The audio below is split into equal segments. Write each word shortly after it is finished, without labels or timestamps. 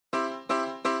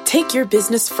Take your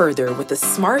business further with the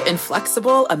smart and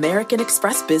flexible American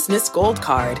Express Business Gold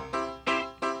Card.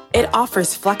 It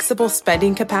offers flexible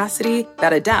spending capacity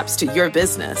that adapts to your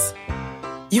business.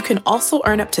 You can also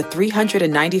earn up to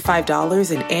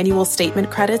 $395 in annual statement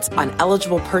credits on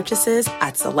eligible purchases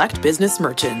at select business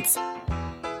merchants.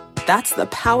 That's the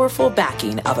powerful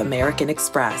backing of American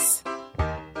Express.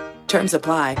 Terms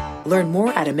apply. Learn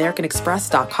more at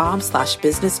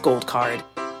americanexpress.com/business gold card.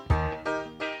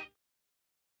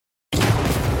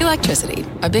 Electricity,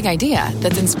 a big idea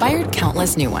that's inspired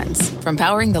countless new ones. From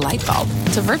powering the light bulb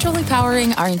to virtually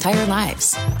powering our entire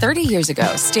lives. 30 years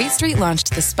ago, State Street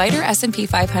launched the Spider S&P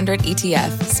 500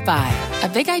 ETF, SPY. A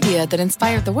big idea that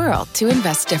inspired the world to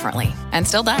invest differently. And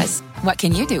still does. What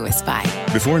can you do with SPY?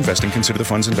 Before investing, consider the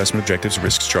fund's investment objectives,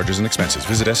 risks, charges, and expenses.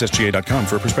 Visit ssga.com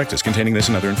for a prospectus containing this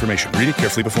and other information. Read it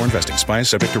carefully before investing. SPY is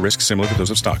subject to risks similar to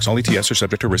those of stocks. All ETFs are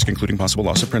subject to risk, including possible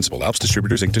loss of principal. Alps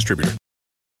Distributors, Inc. Distributor.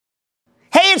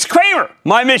 Hey, it's Kramer.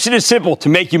 My mission is simple, to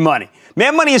make you money.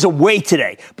 Mad Money is away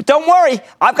today. But don't worry,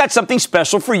 I've got something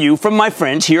special for you from my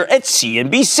friends here at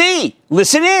CNBC.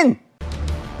 Listen in.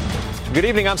 Good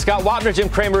evening. I'm Scott Wapner. Jim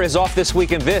Cramer is off this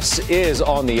week, and this is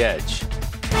On the Edge.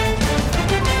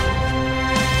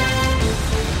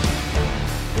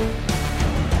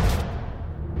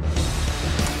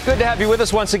 Good to have you with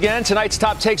us once again. Tonight's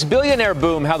Top Takes: billionaire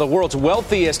boom, how the world's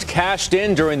wealthiest cashed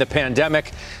in during the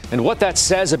pandemic, and what that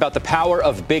says about the power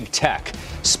of big tech.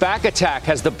 SPAC attack: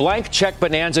 has the blank check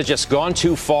bonanza just gone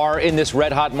too far in this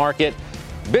red-hot market?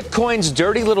 Bitcoin's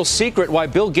dirty little secret why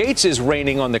Bill Gates is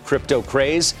reigning on the crypto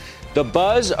craze. The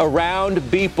buzz around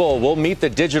Beeple. We'll meet the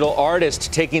digital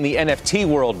artist taking the NFT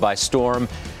world by storm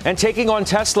and taking on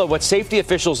Tesla, what safety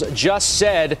officials just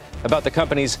said about the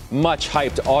company's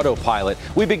much-hyped autopilot.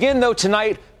 We begin, though,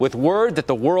 tonight with word that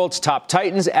the world's top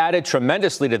titans added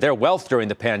tremendously to their wealth during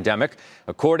the pandemic.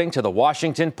 According to the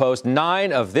Washington Post,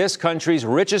 9 of this country's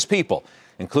richest people,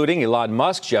 including Elon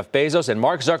Musk, Jeff Bezos, and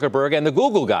Mark Zuckerberg, and the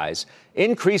Google guys,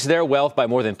 increased their wealth by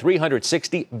more than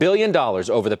 $360 billion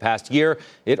over the past year.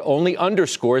 It only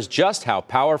underscores just how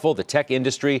powerful the tech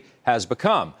industry has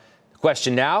become. The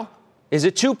question now, is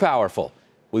it too powerful?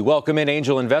 We welcome in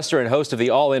angel investor and host of the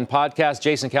All In podcast,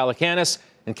 Jason Calacanis,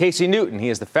 and Casey Newton. He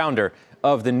is the founder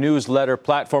of the newsletter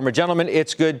platform. Gentlemen,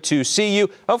 it's good to see you.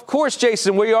 Of course,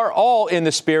 Jason, we are all in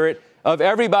the spirit of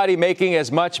everybody making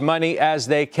as much money as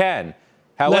they can.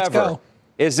 However,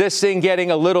 is this thing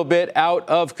getting a little bit out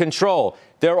of control?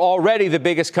 They're already the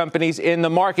biggest companies in the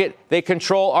market. They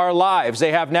control our lives.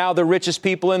 They have now the richest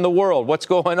people in the world. What's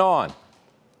going on?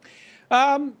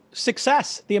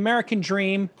 Success, the American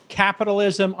dream,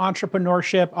 capitalism,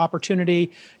 entrepreneurship,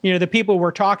 opportunity. You know, the people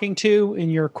we're talking to in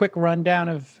your quick rundown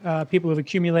of people who've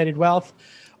accumulated wealth,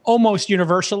 almost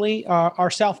universally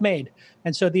are self-made.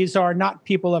 And so these are not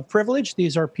people of privilege.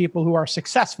 These are people who are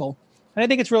successful. And I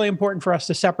think it's really important for us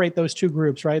to separate those two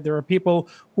groups, right? There are people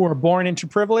who are born into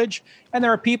privilege, and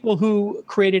there are people who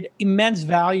created immense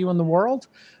value in the world,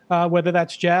 whether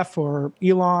that's Jeff or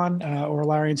Elon or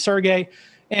Larry and Sergey.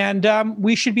 And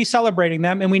we should be celebrating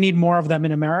them, and we need more of them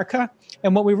in America.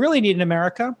 And what we really need in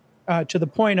America, to the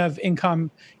point of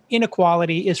income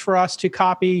inequality, is for us to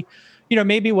copy, you know,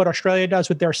 maybe what Australia does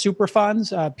with their super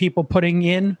funds, people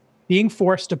being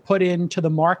forced to put into the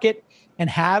market and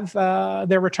have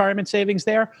their retirement savings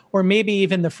there, or maybe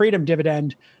even the freedom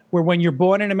dividend, where when you're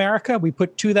born in America, we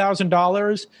put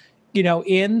 $2,000, you know,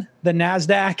 in the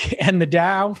NASDAQ and the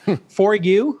Dow for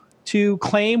you to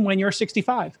claim when you're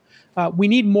 65. We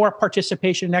need more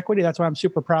participation in equity. That's why I'm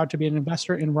super proud to be an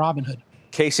investor in Robinhood.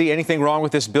 Casey, anything wrong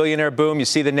with this billionaire boom? You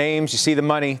see the names, you see the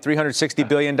money, $360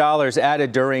 billion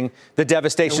added during the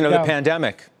devastation of the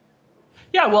pandemic.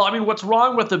 Yeah, well, I mean, what's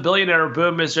wrong with the billionaire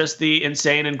boom is just the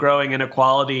insane and growing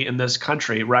inequality in this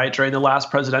country, right? During the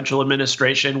last presidential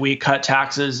administration, we cut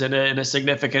taxes in a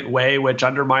significant way, which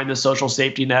undermined the social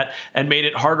safety net and made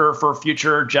it harder for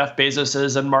future Jeff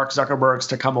Bezoses and Mark Zuckerbergs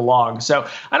to come along. So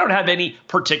I don't have any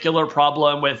particular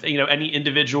problem with, you know, any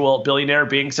individual billionaire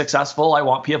being successful. I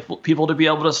want people to be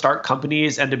able to start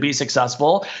companies and to be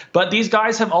successful. But these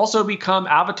guys have also become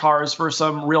avatars for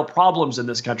some real problems in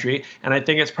this country. And I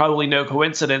think it's probably no coincidence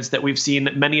that we've seen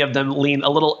many of them lean a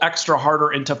little extra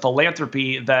harder into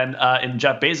philanthropy than in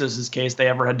Jeff Bezos' case they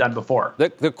ever had done before.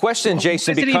 The question,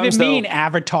 Jason, becomes, what does it even mean,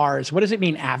 avatars? What does it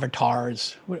mean,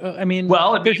 avatars? I mean,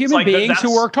 well, they're human beings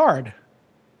who worked hard.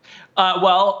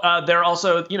 They're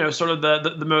also, you know, sort of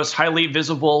the most highly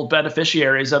visible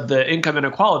beneficiaries of the income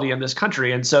inequality in this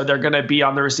country. And so they're going to be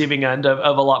on the receiving end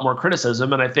of a lot more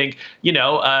criticism. And I think, you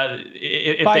know,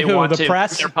 if by they who? want The to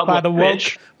press,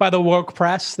 by the woke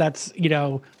press that's, you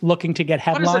know, looking to get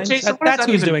headlines. That's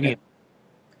who's doing it.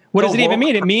 What does it even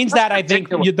mean? It means that I think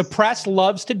the press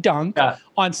loves to dunk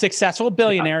on successful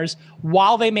billionaires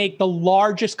while they make the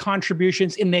largest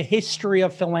contributions in the history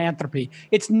of philanthropy.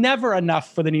 It's never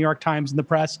enough for the New York Times and the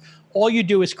press. All you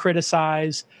do is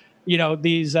criticize,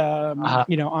 these,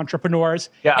 entrepreneurs,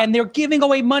 and they're giving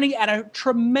away money at a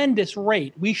tremendous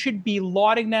rate. We should be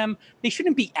lauding them. They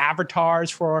shouldn't be avatars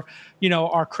for,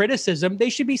 our criticism. They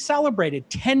should be celebrated.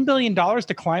 $10 billion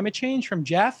to climate change from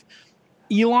Jeff.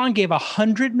 Elon gave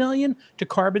 $100 million to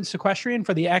carbon sequestration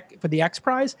for the X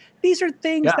Prize. These are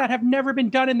things that have never been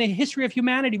done in the history of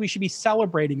humanity. We should be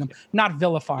celebrating them, not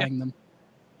vilifying them.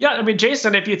 Yeah, I mean,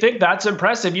 Jason, if you think that's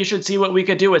impressive, you should see what we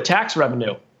could do with tax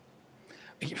revenue.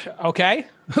 Okay.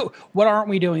 What aren't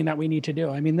we doing that we need to do?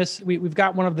 I mean, we've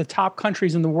got one of the top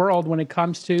countries in the world when it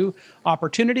comes to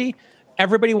opportunity.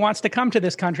 Everybody wants to come to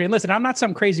this country. And listen, I'm not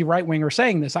some crazy right-winger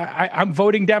saying this. I'm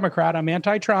voting Democrat. I'm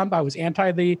anti-Trump. I was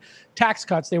anti the tax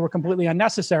cuts. They were completely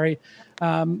unnecessary.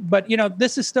 But,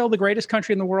 this is still the greatest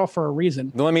country in the world for a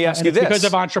reason. Let me ask you this. Because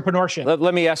of entrepreneurship.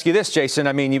 Let me ask you this, Jason.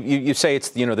 I mean, you say it's,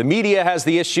 the media has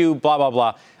the issue, blah,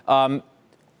 blah, blah.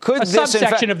 Could this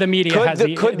subsection of the media has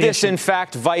the Could this, issue. in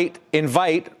fact,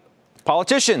 invite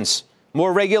politicians?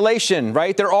 More regulation,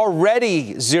 right? They're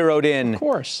already zeroed in, of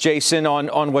course, Jason,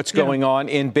 on what's going on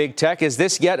in big tech. Is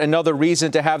this yet another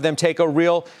reason to have them take a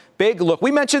real big look?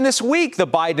 We mentioned this week the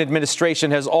Biden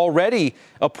administration has already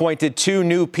appointed 2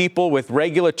 new people with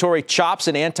regulatory chops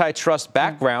and antitrust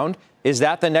background. Is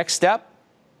that the next step?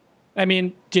 I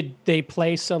mean, did they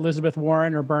place Elizabeth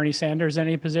Warren or Bernie Sanders in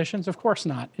any positions? Of course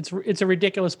not. It's a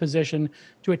ridiculous position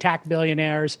to attack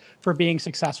billionaires for being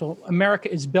successful. America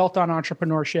is built on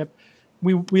entrepreneurship.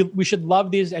 We should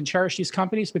love these and cherish these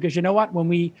companies because you know what? When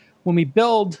we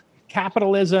build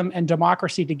capitalism and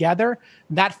democracy together,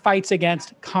 that fights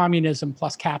against communism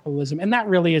plus capitalism. And that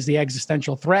really is the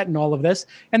existential threat in all of this.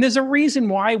 And there's a reason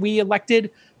why we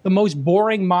elected the most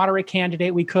boring moderate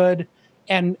candidate we could.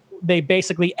 And they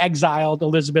basically exiled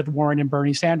Elizabeth Warren and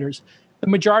Bernie Sanders. The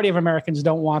majority of Americans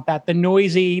don't want that. The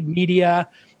noisy media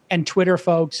and Twitter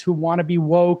folks who want to be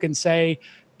woke and say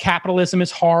capitalism is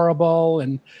horrible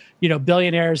and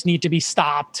billionaires need to be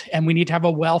stopped and we need to have a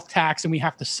wealth tax and we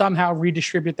have to somehow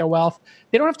redistribute their wealth.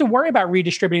 They don't have to worry about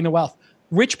redistributing the wealth.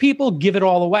 Rich people give it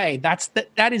all away.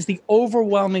 That is the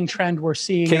overwhelming trend we're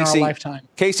seeing in our lifetime.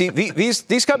 Casey,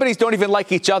 these companies don't even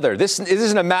like each other. This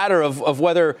isn't a matter of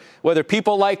whether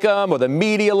people like them or the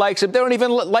media likes them. They don't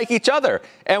even like each other.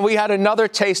 And we had another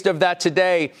taste of that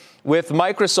today with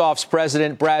Microsoft's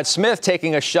president, Brad Smith,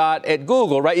 taking a shot at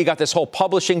Google, right? You got this whole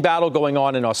publishing battle going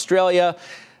on in Australia.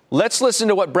 Let's listen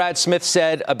to what Brad Smith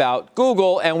said about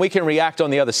Google, and we can react on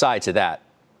the other side to that.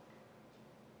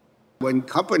 When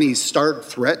companies start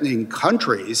threatening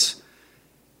countries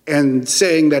and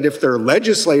saying that if their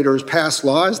legislators pass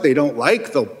laws they don't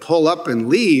like, they'll pull up and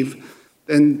leave,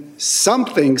 then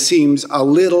something seems a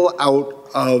little out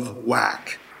of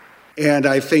whack. And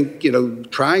I think,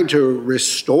 trying to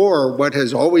restore what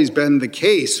has always been the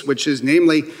case, which is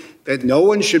namely that no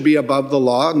one should be above the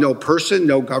law, no person,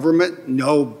 no government,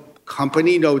 no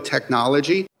company, no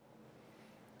technology.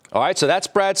 All right, so that's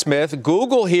Brad Smith.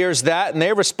 Google hears that and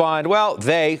they respond, well,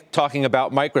 they, talking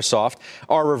about Microsoft,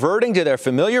 are reverting to their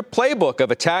familiar playbook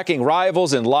of attacking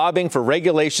rivals and lobbying for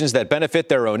regulations that benefit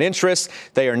their own interests.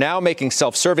 They are now making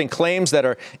self-serving claims that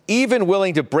are even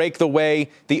willing to break the way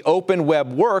the open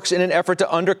web works in an effort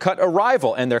to undercut a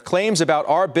rival. And their claims about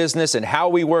our business and how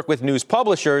we work with news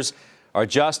publishers are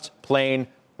just plain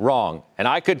wrong. And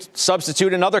I could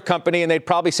substitute another company and they'd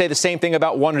probably say the same thing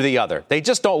about one or the other. They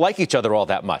just don't like each other all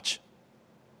that much.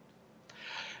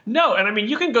 No, and I mean,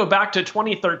 you can go back to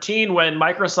 2013 when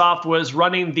Microsoft was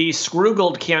running the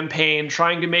Scroogled campaign,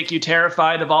 trying to make you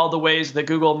terrified of all the ways that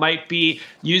Google might be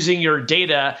using your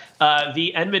data.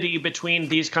 The enmity between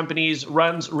these companies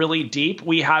runs really deep.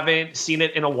 We haven't seen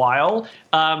it in a while,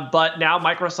 but now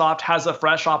Microsoft has a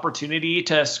fresh opportunity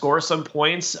to score some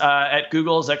points at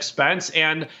Google's expense,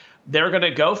 and they're going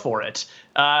to go for it.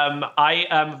 I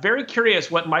am very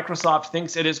curious what Microsoft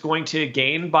thinks it is going to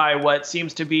gain by what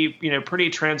seems to be,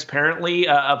 pretty transparently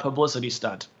a publicity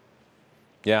stunt.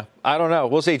 Yeah, I don't know.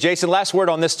 We'll see. Jason, last word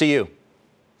on this to you.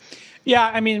 Yeah,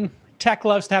 I mean, tech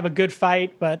loves to have a good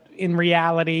fight, but in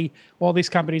reality, all these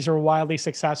companies are wildly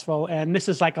successful. And this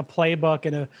is like a playbook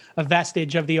and a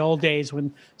vestige of the old days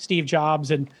when Steve Jobs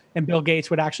and Bill Gates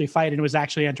would actually fight and it was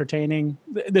actually entertaining.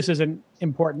 This isn't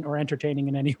important or entertaining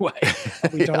in any way, to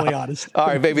be totally honest. All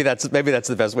right, maybe that's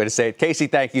the best way to say it. Casey,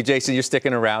 thank you. Jason, you're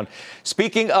sticking around.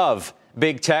 Speaking of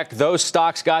big tech, those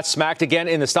stocks got smacked again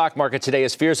in the stock market today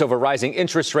as fears over rising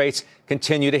interest rates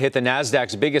continue to hit the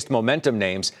Nasdaq's biggest momentum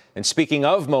names. And speaking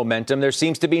of momentum, there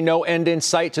seems to be no end in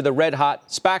sight to the red-hot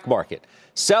SPAC market.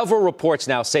 Several reports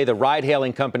now say the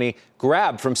ride-hailing company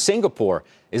Grab from Singapore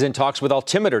is in talks with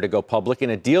Altimeter to go public in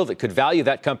a deal that could value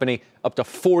that company up to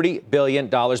 $40 billion,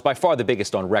 by far the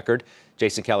biggest on record.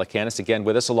 Jason Calacanis again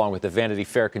with us, along with the Vanity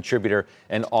Fair contributor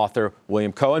and author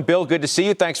William Cohen. Bill, good to see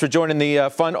you. Thanks for joining the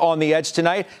Fun on the Edge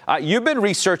tonight. You've been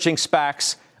researching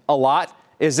SPACs a lot.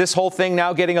 Is this whole thing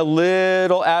now getting a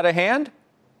little out of hand?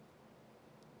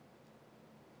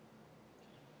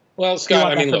 Well,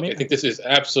 Scott, look, I think this is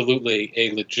absolutely a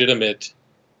legitimate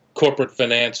corporate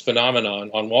finance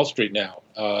phenomenon on Wall Street now.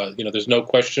 There's no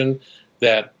question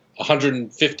that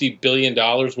 $150 billion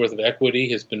worth of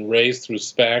equity has been raised through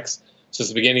SPACs since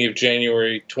the beginning of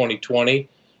January 2020.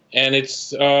 And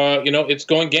it's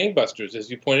going gangbusters, as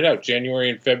you pointed out.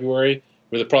 January and February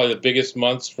were probably the biggest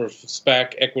months for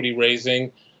SPAC equity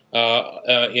raising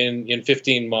in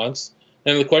 15 months.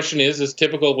 And the question is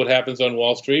typical of what happens on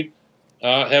Wall Street.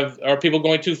 Are people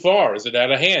going too far? Is it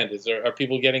out of hand? Are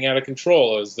people getting out of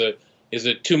control? Is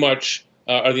it too much?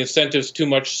 Are the incentives too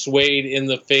much swayed in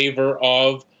the favor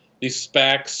of the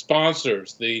SPAC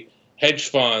sponsors, the hedge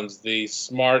funds, the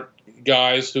smart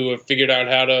guys who have figured out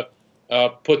how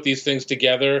to put these things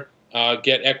together,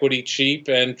 get equity cheap,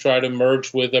 and try to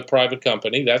merge with a private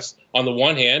company? That's on the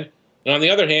one hand. And on the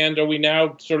other hand, are we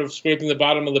now sort of scraping the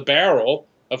bottom of the barrel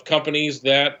of companies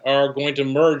that are going to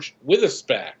merge with a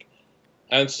SPAC?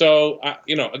 And so,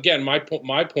 again, my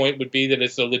point would be that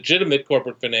it's a legitimate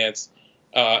corporate finance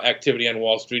activity on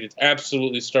Wall Street. It's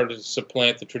absolutely started to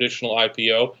supplant the traditional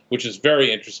IPO, which is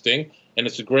very interesting, and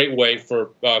it's a great way for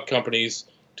companies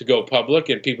to go public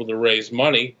and people to raise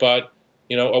money. But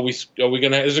is there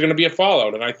going to be a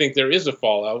fallout? And I think there is a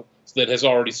fallout that has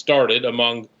already started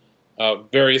among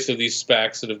various of these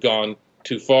SPACs that have gone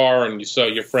too far. And you saw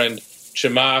your friend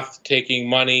Chamath taking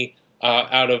money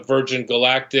out of Virgin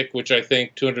Galactic, which I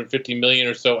think $250 million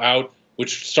or so out,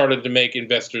 which started to make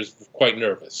investors quite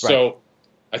nervous. Right. So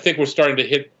I think we're starting to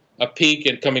hit a peak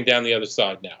and coming down the other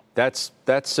side now. That's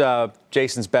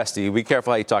Jason's bestie. Be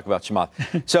careful how you talk about Chamath.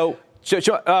 So,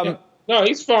 No,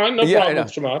 he's fine. No problem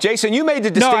with Chamath. Jason, you made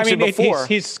the distinction before.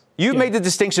 You've made the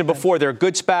distinction before. There are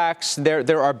good SPACs.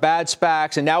 There are bad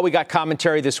SPACs. And now we got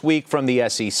commentary this week from the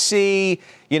SEC.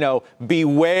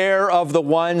 Beware of the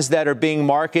ones that are being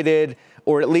marketed,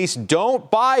 or at least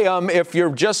don't buy them if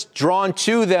you're just drawn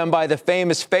to them by the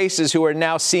famous faces who are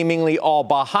now seemingly all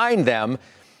behind them.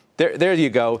 There you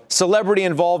go. Celebrity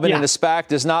involvement in a SPAC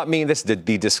does not mean, this is the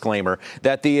disclaimer,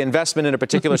 that the investment in a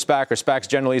particular SPAC or SPACs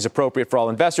generally is appropriate for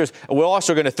all investors. We're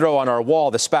also going to throw on our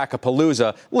wall the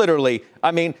SPAC-a-palooza. Literally,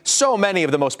 so many of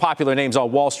the most popular names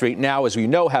on Wall Street now, as we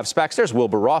know, have SPACs. There's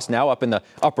Wilbur Ross now up in the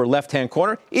upper left-hand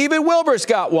corner. Even Wilbur's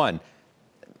got one.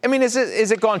 Is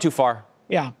it gone too far?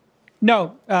 Yeah.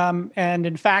 No. And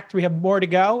in fact, we have more to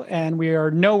go, and we are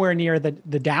nowhere near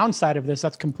the downside of this.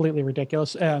 That's completely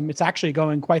ridiculous. It's actually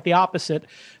going quite the opposite.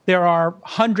 There are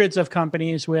hundreds of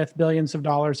companies with billions of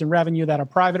dollars in revenue that are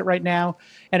private right now,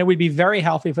 and it would be very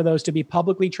healthy for those to be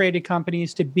publicly traded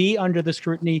companies, to be under the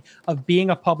scrutiny of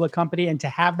being a public company, and to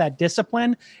have that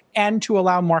discipline, and to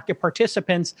allow market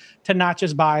participants to not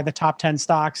just buy the top 10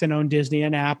 stocks and own Disney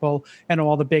and Apple and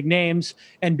all the big names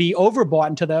and be overbought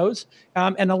into those,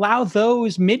 and allow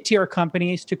those mid-tier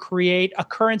companies to create a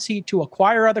currency to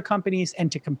acquire other companies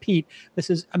and to compete. This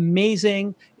is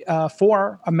amazing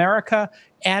for America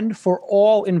and for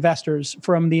all investors,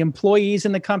 from the employees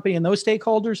in the company and those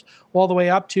stakeholders, all the way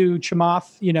up to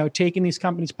Chamath, taking these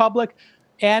companies public,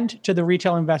 and to the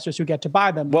retail investors who get to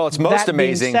buy them. Well, it's most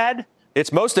amazing.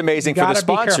 It's most amazing for the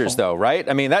sponsors, though, right?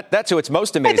 That's who it's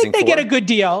most amazing for. I think they get a good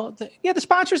deal. Yeah, the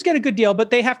sponsors get a good deal,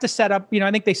 but they have to set up,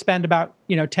 I think they spend about,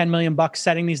 $10 million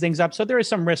setting these things up. So there is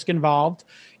some risk involved.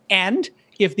 And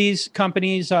if these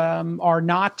companies are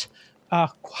not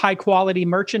high quality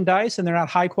merchandise and they're not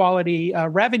high quality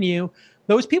revenue,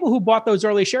 those people who bought those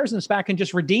early shares in the SPAC can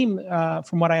just redeem,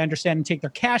 from what I understand, and take their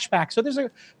cash back. So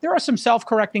there are some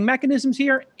self-correcting mechanisms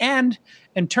here. And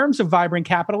in terms of vibrant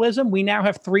capitalism, we now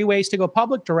have 3 ways to go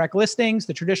public: direct listings,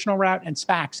 the traditional route, and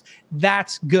SPACs.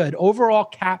 That's good. Overall,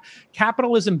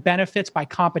 capitalism benefits by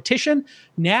competition.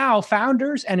 Now,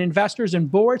 founders and investors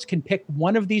and boards can pick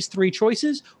one of these 3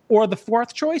 choices, or the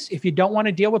 4th choice. If you don't want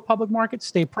to deal with public markets,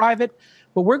 stay private.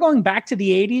 But we're going back to the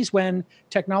 80s when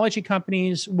technology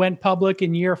companies went public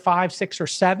in year 5, 6, or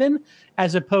 7,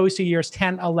 as opposed to years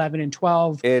 10, 11, and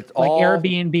 12,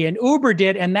 Airbnb and Uber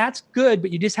did. And that's good,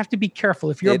 but you just have to be careful.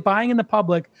 If you're buying in the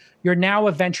public, you're now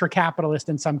a venture capitalist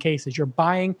in some cases. You're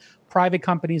buying private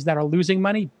companies that are losing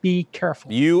money. Be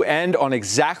careful. You end on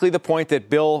exactly the point that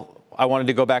Bill I wanted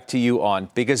to go back to you on,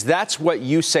 because that's what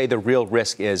you say the real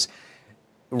risk is.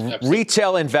 Absolutely.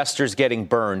 Retail investors getting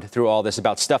burned through all this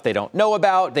about stuff they don't know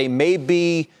about. They may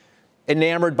be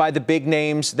enamored by the big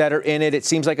names that are in it. It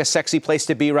seems like a sexy place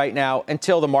to be right now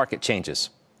until the market changes.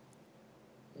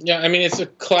 Yeah, I mean, it's a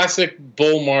classic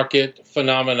bull market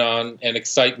phenomenon and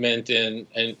excitement and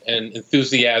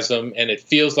enthusiasm, and it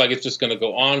feels like it's just going to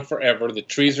go on forever. The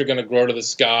trees are going to grow to the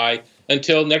sky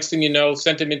until next thing you know,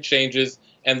 sentiment changes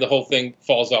and the whole thing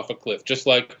falls off a cliff, just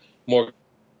like mortgage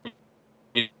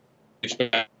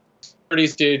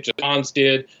securities did, just bonds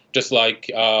did, just like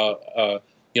internet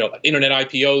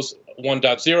IPOs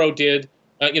 1.0 did.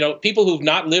 People who've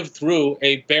not lived through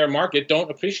a bear market don't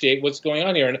appreciate what's going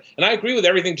on here. And I agree with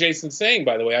everything Jason's saying,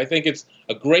 by the way. I think it's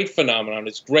a great phenomenon.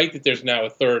 It's great that there's now a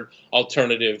third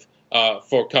alternative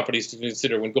for companies to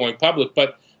consider when going public.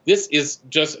 But this is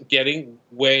just getting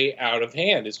way out of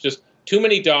hand. It's just too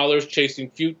many dollars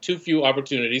chasing too few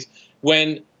opportunities.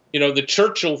 When, the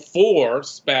Churchill 4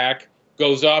 SPAC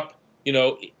goes up,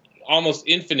 almost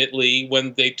infinitely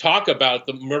when they talk about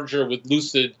the merger with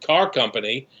Lucid Car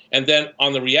Company, and then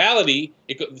on the reality,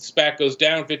 the SPAC goes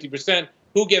down 50%.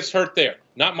 Who gets hurt there?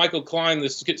 Not Michael Klein,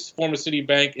 the former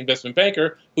Citibank investment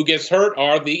banker. Who gets hurt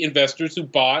are the investors who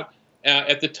bought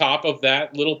at the top of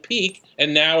that little peak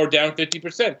and now are down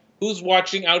 50%. Who's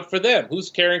watching out for them? Who's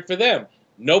caring for them?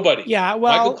 Nobody. Yeah,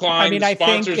 well, Michael Klein, the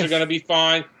sponsors are going to be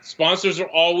fine. Sponsors are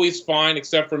always fine,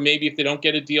 except for maybe if they don't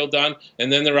get a deal done,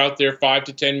 and then they're out there $5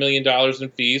 to $10 million in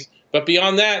fees. But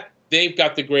beyond that, they've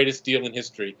got the greatest deal in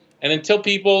history. And until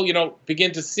people,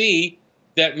 begin to see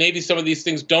that maybe some of these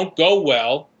things don't go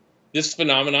well, this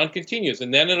phenomenon continues.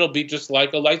 And then it'll be just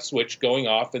like a light switch going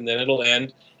off, and then it'll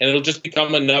end, and it'll just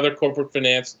become another corporate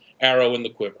finance arrow in the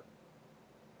quiver.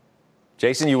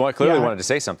 Jason, you clearly wanted to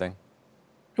say something.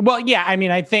 Well, yeah,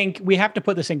 I think we have to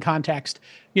put this in context.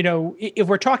 If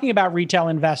we're talking about retail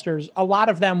investors, a lot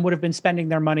of them would have been spending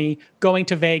their money going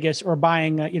to Vegas or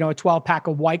buying, a 12-pack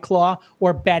of White Claw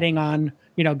or betting on,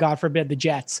 God forbid, the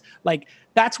Jets. Like,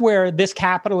 that's where this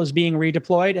capital is being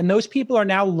redeployed. And those people are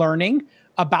now learning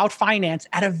about finance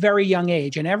at a very young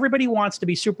age. And everybody wants to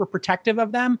be super protective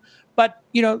of them. But,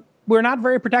 we're not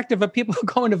very protective of people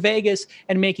going to Vegas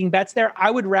and making bets there.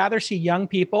 I would rather see young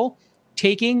people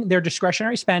taking their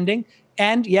discretionary spending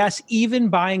and, yes, even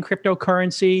buying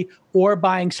cryptocurrency or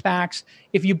buying SPACs.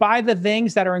 If you buy the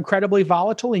things that are incredibly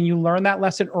volatile and you learn that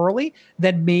lesson early,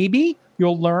 then maybe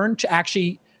you'll learn to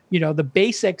actually, the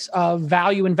basics of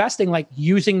value investing, like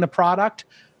using the product,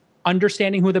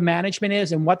 understanding who the management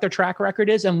is and what their track record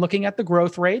is, and looking at the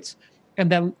growth rates,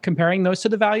 and then comparing those to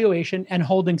the valuation and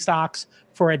holding stocks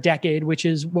for a decade, which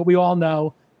is what we all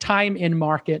know. Time in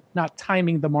market, not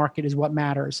timing the market, is what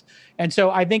matters. And so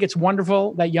I think it's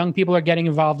wonderful that young people are getting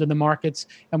involved in the markets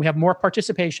and we have more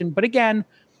participation. But again,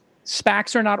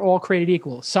 SPACs are not all created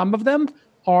equal. Some of them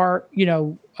are,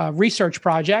 research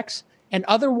projects, and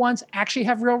other ones actually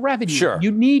have real revenue. Sure.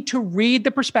 You need to read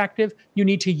the perspective, you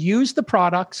need to use the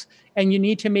products, and you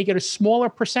need to make it a smaller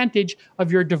percentage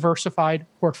of your diversified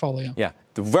portfolio. Yeah,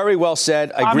 very well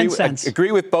said. I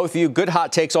agree with both of you. Good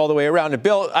hot takes all the way around. And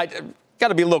Bill, got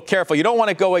to be a little careful. You don't want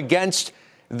to go against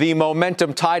the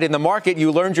momentum tide in the market.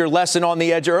 You learned your lesson on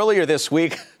the edge earlier this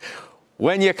week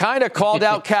when you kind of called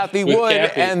out Cathie Wood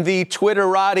and the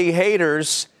Twitterati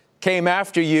haters came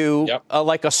after you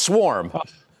like a swarm.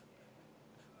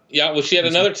 Yeah, well, she had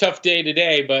another tough day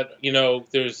today, but,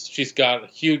 she's got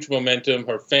huge momentum.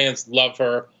 Her fans love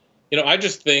her. I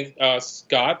just think,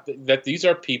 Scott, that these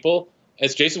are people,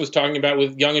 as Jason was talking about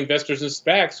with young investors in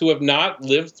SPACs, who have not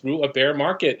lived through a bear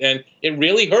market. And it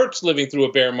really hurts living through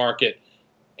a bear market.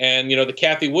 And, the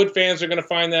Cathie Wood fans are going to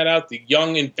find that out. The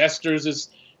young investors, as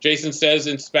Jason says,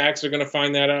 in SPACs are going to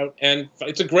find that out. And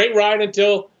it's a great ride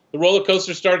until the roller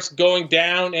coaster starts going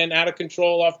down and out of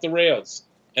control off the rails.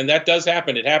 And that does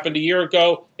happen. It happened a year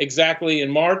ago, exactly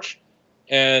in March.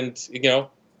 And,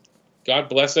 God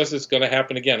bless us, it's going to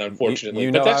happen again, unfortunately.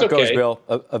 But that's how it goes, Bill.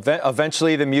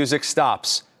 Eventually the music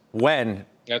stops. When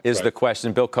is the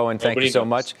question. Bill Cohen, thank you so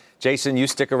much. Jason, you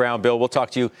stick around, Bill. We'll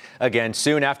talk to you again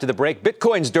soon after the break.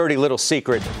 Bitcoin's dirty little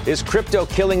secret. Is crypto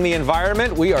killing the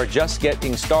environment? We are just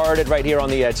getting started right here on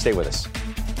The Edge. Stay with us.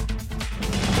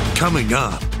 Coming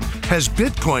up, has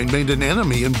Bitcoin made an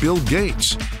enemy in Bill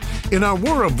Gates? In our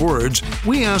War of Words,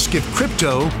 we ask if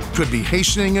crypto could be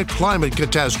hastening a climate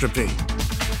catastrophe.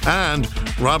 And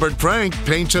Robert Frank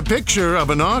paints a picture of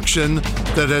an auction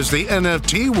that has the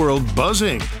NFT world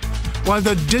buzzing, while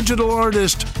the digital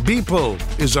artist Beeple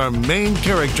is our main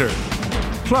character.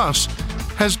 Plus,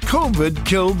 has COVID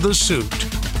killed the suit?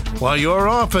 While your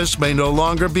office may no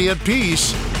longer be at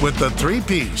peace with the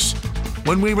three-piece.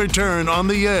 when we return on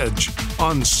The Edge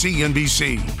on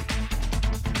CNBC.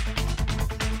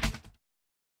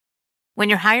 When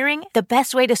you're hiring, the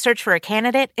best way to search for a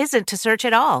candidate isn't to search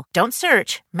at all. Don't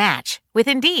search, match with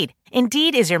Indeed.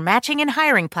 Indeed is your matching and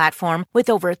hiring platform with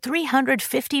over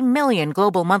 350 million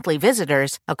global monthly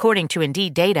visitors, according to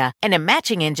Indeed data, and a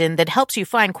matching engine that helps you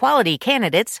find quality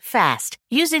candidates fast.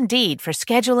 Use Indeed for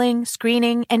scheduling,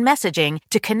 screening, and messaging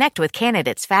to connect with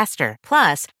candidates faster.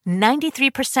 Plus,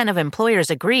 93% of employers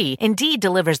agree Indeed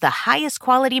delivers the highest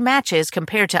quality matches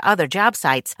compared to other job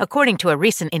sites, according to a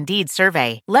recent Indeed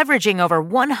survey. Leveraging over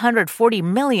 140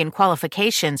 million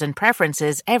qualifications and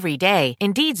preferences every day,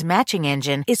 Indeed's matching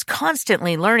engine is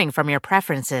constantly learning from your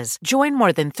preferences. Join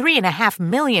more than 3.5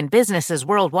 million businesses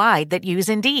worldwide that use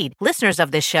Indeed. Listeners of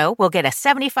this show will get a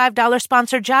 $75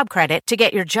 sponsored job credit to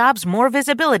get your jobs more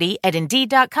visibility at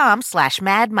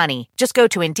Indeed.com/madmoney. Just go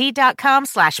to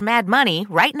Indeed.com/madmoney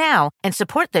right now and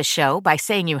support this show by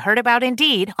saying you heard about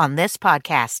Indeed on this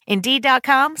podcast.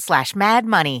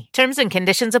 Indeed.com/madmoney. Terms and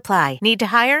conditions apply. Need to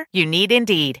hire? You need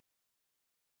Indeed.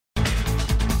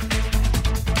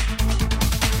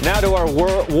 Now to our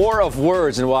war of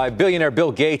words and why billionaire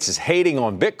Bill Gates is hating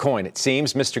on Bitcoin, it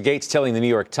seems. Mr. Gates telling the New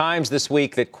York Times this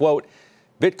week that, quote,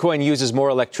 Bitcoin uses more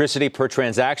electricity per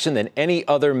transaction than any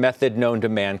other method known to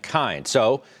mankind.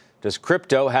 So does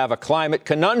crypto have a climate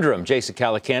conundrum? Jason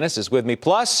Calacanis is with me,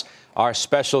 plus our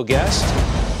special guest.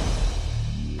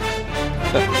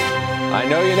 I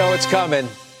know you know it's coming.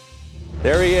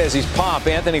 There he is. He's Pomp,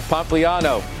 Anthony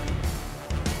Pompliano.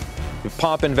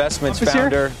 Pomp Investments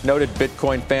founder, noted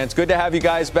Bitcoin fans. Good to have you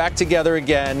guys back together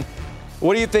again.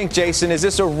 What do you think, Jason? Is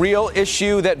this a real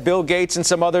issue that Bill Gates and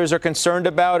some others are concerned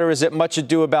about, or is it much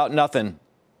ado about nothing?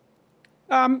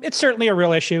 It's certainly a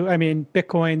real issue. I mean,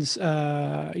 Bitcoin's,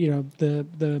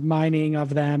 the mining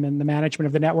of them and the management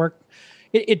of the network,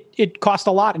 it costs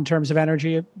a lot in terms of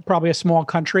energy. Probably a small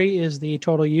country is the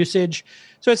total usage.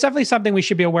 So it's definitely something we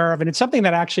should be aware of. And it's something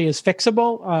that actually is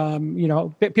fixable.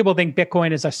 People think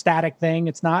Bitcoin is a static thing.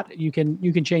 It's not. You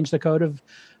can change the code of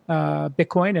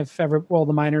Bitcoin if ever all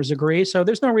the miners agree. So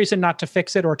there's no reason not to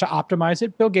fix it or to optimize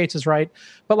it. Bill Gates is right.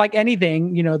 But like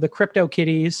anything, the crypto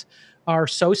kitties are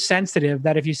so sensitive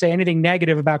that if you say anything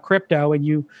negative about crypto and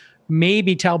you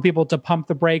maybe tell people to pump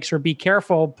the brakes or be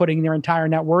careful putting their entire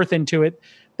net worth into it,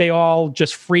 they all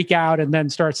just freak out and then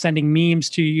start sending memes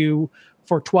to you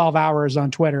for 12 hours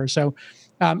on Twitter. So,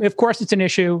 of course, it's an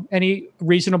issue. Any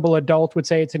reasonable adult would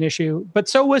say it's an issue. But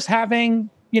so was having,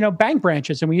 bank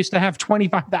branches. And we used to have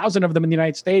 25,000 of them in the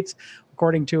United States,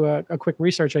 according to a quick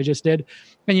research I just did.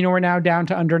 And, we're now down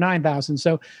to under 9,000.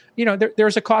 So,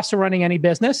 there's a cost to running any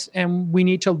business. And we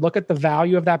need to look at the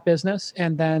value of that business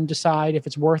and then decide if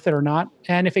it's worth it or not.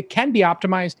 And if it can be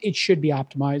optimized, it should be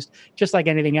optimized, just like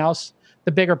anything else.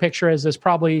 The bigger picture is there's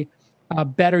probably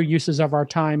better uses of our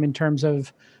time in terms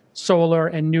of solar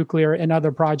and nuclear and other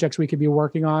projects we could be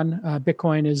working on.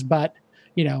 Bitcoin is but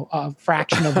a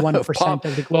fraction of 1%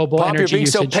 of the global energy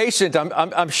usage. You're being so patient.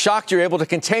 I'm shocked you're able to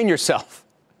contain yourself.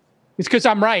 It's because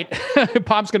I'm right.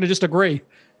 Pomp's going to just agree.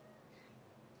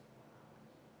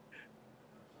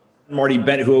 Marty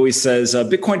Bent, who always says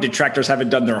Bitcoin detractors haven't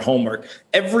done their homework.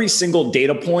 Every single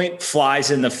data point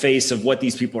flies in the face of what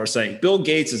these people are saying. Bill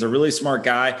Gates is a really smart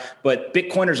guy, but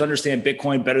Bitcoiners understand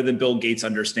Bitcoin better than Bill Gates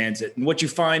understands it. And what you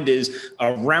find is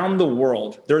around the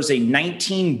world, there's a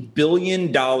 $19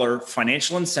 billion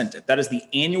financial incentive. That is the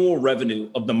annual revenue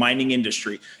of the mining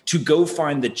industry to go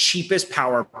find the cheapest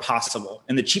power possible.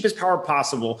 And the cheapest power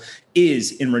possible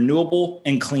is in renewable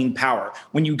and clean power.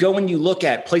 When you go and you look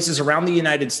at places around the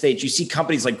United States, you see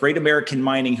companies like Great American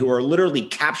Mining who are literally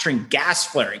capturing gas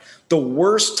flaring, the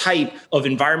worst type of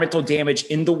environmental damage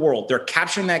in the world. They're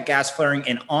capturing that gas flaring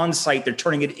and on site, they're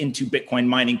turning it into Bitcoin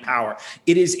mining power.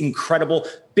 It is incredible.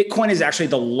 Bitcoin is actually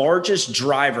the largest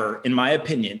driver, in my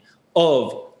opinion,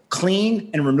 of clean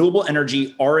and renewable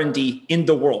energy R&D in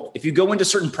the world. If you go into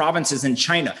certain provinces in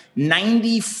China,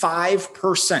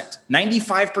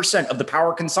 95% of the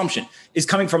power consumption is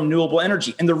coming from renewable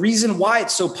energy. And the reason why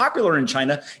it's so popular in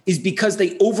China is because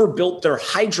they overbuilt their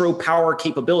hydropower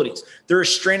capabilities. There is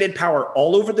stranded power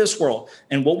all over this world.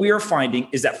 And what we are finding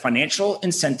is that financial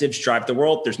incentives drive the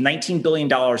world. There's $19 billion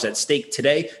at stake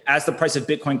today. As the price of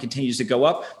Bitcoin continues to go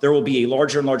up, there will be a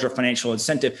larger and larger financial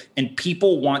incentive. And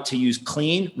people want to use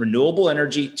clean, renewable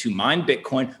energy to mine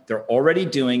Bitcoin. They're already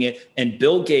doing it. And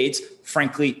Bill Gates,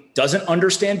 frankly, doesn't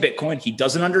understand Bitcoin. He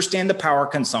doesn't understand the power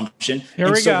consumption.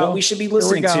 What we should be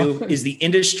listening to is the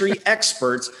industry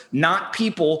experts, not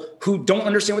people who don't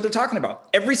understand what they're talking about.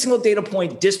 Every single data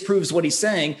point disproves what he's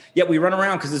saying, yet we run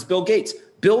around because it's Bill Gates.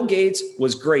 Bill Gates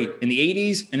was great in the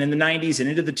 80s and in the 90s and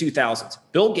into the 2000s.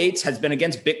 Bill Gates has been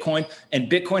against Bitcoin, and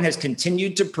Bitcoin has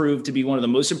continued to prove to be one of the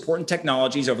most important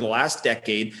technologies over the last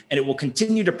decade, and it will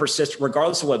continue to persist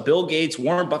regardless of what Bill Gates,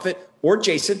 Warren Buffett, or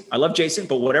Jason, I love Jason,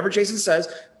 but whatever Jason says,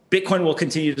 Bitcoin will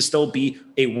continue to still be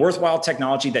a worthwhile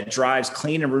technology that drives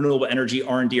clean and renewable energy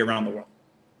R&D around the world.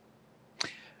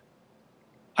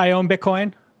 I own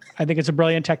Bitcoin. I think it's a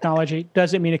brilliant technology.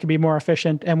 Doesn't mean it can be more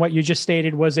efficient. And what you just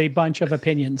stated was a bunch of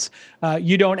opinions.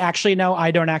 You don't actually know. I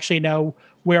don't actually know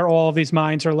where all of these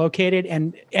mines are located.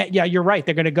 And yeah, you're right.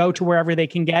 They're going to go to wherever they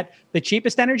can get the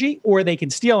cheapest energy, or they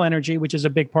can steal energy, which is a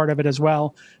big part of it as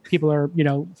well. People are,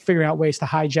 figuring out ways to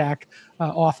hijack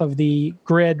off of the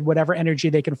grid, whatever energy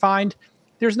they can find.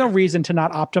 There's no reason to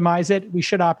not optimize it. We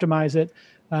should optimize it.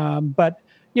 But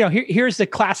here's the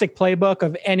classic playbook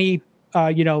of any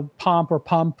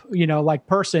pump, like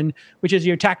person, which is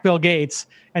you attack Bill Gates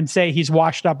and say he's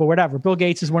washed up or whatever. Bill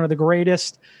Gates is one of the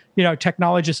greatest,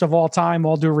 technologists of all time,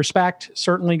 all due respect,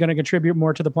 certainly going to contribute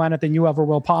more to the planet than you ever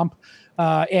will, Pomp.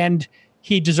 And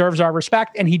he deserves our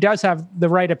respect. And he does have the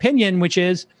right opinion, which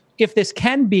is if this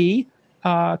can be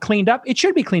cleaned up, it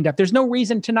should be cleaned up. There's no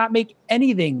reason to not make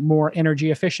anything more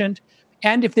energy efficient.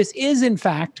 And if this is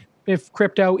if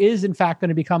crypto is in fact going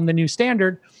to become the new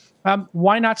standard,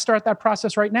 why not start that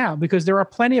process right now? Because there are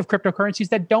plenty of cryptocurrencies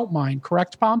that don't mine.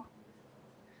 Correct, Pomp?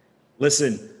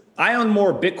 Listen, I own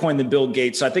more Bitcoin than Bill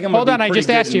Gates, so I think I'm going to be pretty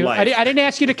good in life. Hold on, I just asked you. I didn't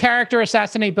ask you to character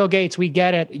assassinate Bill Gates. We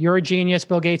get it. You're a genius.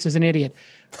 Bill Gates is an idiot.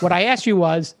 What I asked you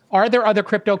was, are there other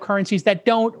cryptocurrencies that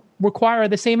don't require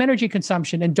the same energy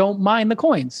consumption and don't mine the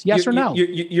coins? Yes or no?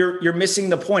 You're missing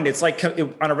the point. It's like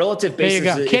on a relative basis.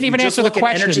 There you go. Can't even answer the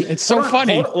question. It's so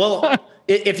funny.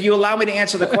 If you allow me to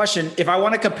answer the question, if I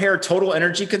want to compare total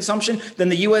energy consumption, then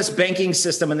the U.S. banking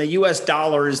system and the U.S.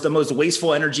 dollar is the most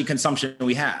wasteful energy consumption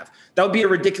we have. That would be a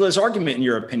ridiculous argument, in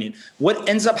your opinion. What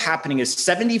ends up happening is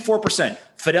 74%.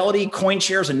 Fidelity,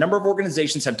 CoinShares, a number of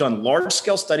organizations have done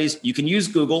large-scale studies. You can use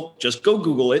Google. Just go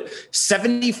Google it.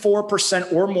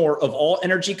 74% or more of all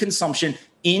energy consumption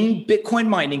in Bitcoin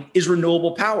mining is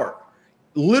renewable power.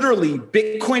 Literally,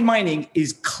 Bitcoin mining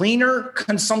is cleaner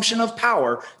consumption of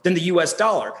power than the US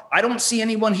dollar. I don't see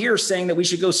anyone here saying that we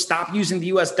should go stop using the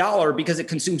US dollar because it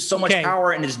consumes so much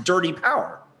power and is dirty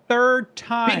power. Third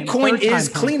time. Bitcoin is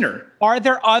cleaner. Are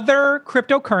there other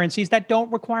cryptocurrencies that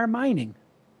don't require mining?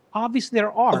 Obviously,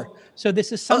 there are. So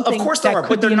this is something. Of course, there are,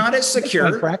 but they're not as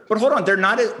secure. But hold on, they're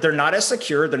not as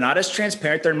secure. They're not as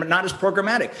transparent. They're not as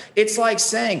programmatic. It's like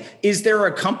saying, is there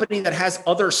a company that has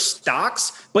other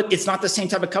stocks, but it's not the same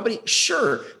type of company?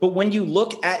 Sure, but when you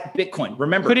look at Bitcoin,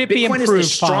 remember, could it be Bitcoin improved,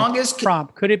 is the strongest.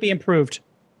 Trump, could it be improved?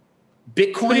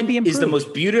 Bitcoin is the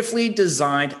most beautifully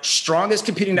designed, strongest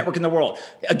computing network in the world.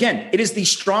 Again, it is the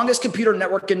strongest computer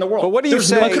network in the world. But what do you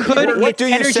say? What do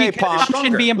you say, Pomp?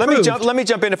 Let me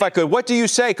jump in if I could. What do you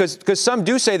say? Because some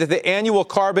do say that the annual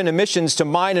carbon emissions to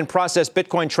mine and process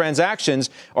Bitcoin transactions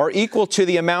are equal to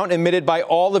the amount emitted by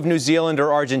all of New Zealand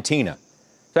or Argentina.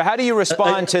 So how do you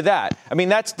respond to that? I mean,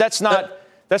 that's not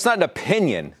an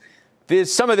opinion.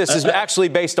 Some of this is actually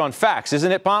based on facts,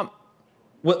 isn't it, Pomp?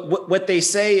 What they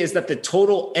say is that the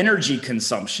total energy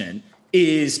consumption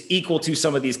is equal to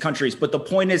some of these countries. But the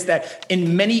point is that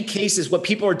in many cases, what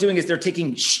people are doing is they're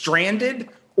taking stranded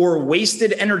or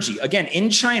wasted energy. Again,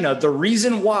 in China, the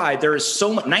reason why there is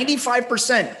so much,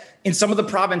 95% in some of the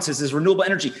provinces is renewable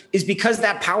energy is because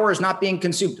that power is not being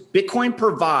consumed. Bitcoin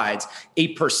provides a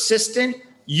persistent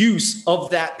use of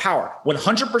that power.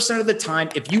 100% of the time,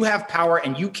 if you have power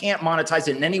and you can't monetize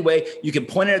it in any way, you can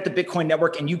point it at the Bitcoin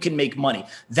network and you can make money.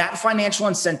 That financial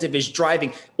incentive is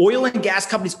driving oil and gas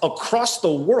companies across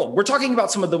the world. We're talking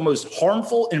about some of the most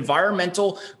harmful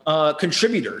environmental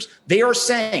contributors. They are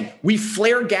saying we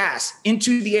flare gas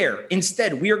into the air.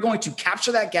 Instead, we are going to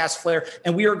capture that gas flare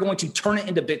and we are going to turn it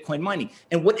into Bitcoin mining.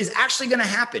 And what is actually going to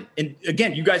happen, and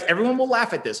again, you guys, everyone will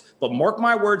laugh at this, but mark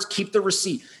my words, keep the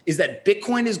receipt, is that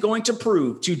Bitcoin is going to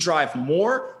prove to drive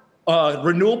more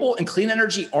renewable and clean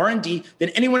energy R&D than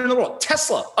anyone in the world.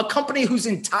 Tesla, a company whose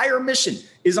entire mission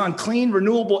is on clean,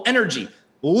 renewable energy,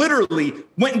 literally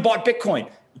went and bought Bitcoin.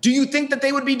 Do you think that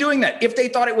they would be doing that if they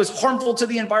thought it was harmful to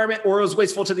the environment or it was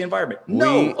wasteful to the environment?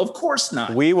 No, of course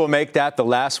not. We will make that the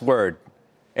last word.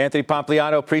 Anthony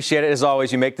Pompliano, appreciate it as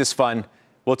always. You make this fun.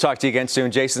 We'll talk to you again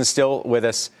soon. Jason's still with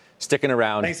us, sticking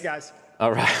around. Thanks, guys.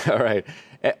 All right.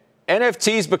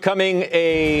 NFTs becoming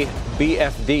a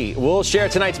BFD. We'll share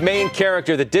tonight's main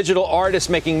character, the digital artist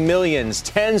making millions,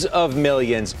 tens of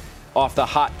millions off the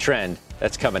hot trend.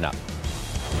 That's coming up.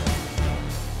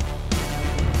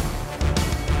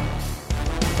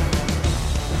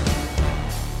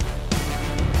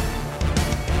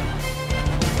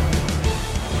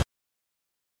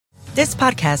 This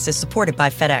podcast is supported by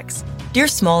FedEx. Dear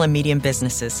small and medium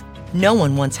businesses, no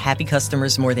one wants happy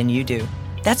customers more than you do.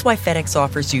 That's why FedEx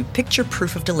offers you picture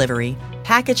proof of delivery,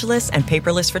 packageless and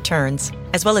paperless returns,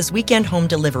 as well as weekend home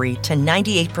delivery to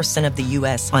 98% of the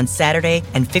U.S. on Saturday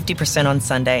and 50% on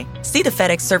Sunday. See the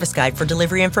FedEx service guide for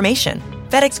delivery information.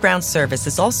 FedEx Ground service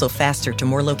is also faster to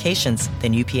more locations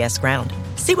than UPS Ground.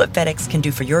 See what FedEx can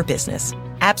do for your business.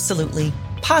 Absolutely,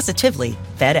 positively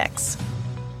FedEx.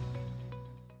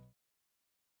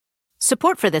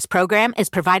 Support for this program is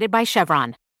provided by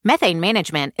Chevron. Methane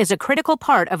management is a critical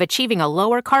part of achieving a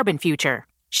lower carbon future.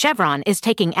 Chevron is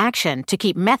taking action to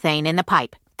keep methane in the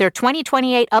pipe. Their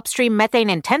 2028 upstream methane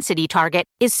intensity target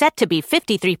is set to be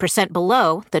 53%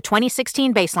 below the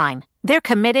 2016 baseline. They're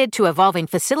committed to evolving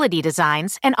facility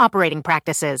designs and operating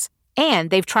practices. And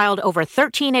they've trialed over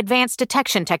 13 advanced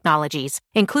detection technologies,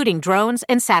 including drones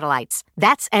and satellites.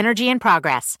 That's energy in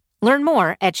progress. Learn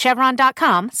more at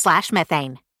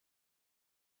chevron.com/methane.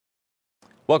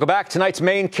 Welcome back. Tonight's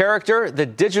main character, the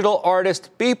digital artist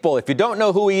Beeple. If you don't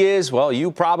know who he is, well,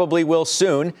 you probably will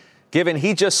soon, given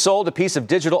he just sold a piece of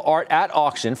digital art at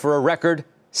auction for a record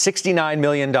 $69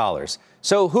 million.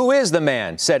 So who is the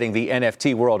man setting the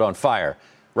NFT world on fire?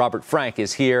 Robert Frank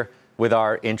is here with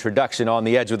our introduction on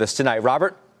the edge with us tonight.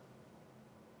 Robert?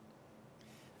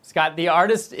 Scott, the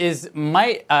artist is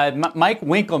Mike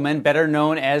Winkelmann, better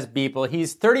known as Beeple.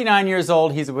 He's 39 years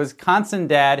old. He's a Wisconsin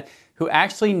dad who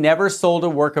actually never sold a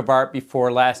work of art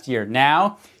before last year.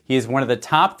 Now, he is one of the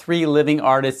top 3 living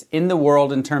artists in the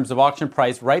world in terms of auction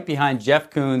price, right behind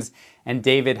Jeff Koons and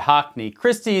David Hockney.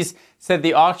 Christie's said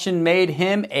the auction made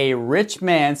him a rich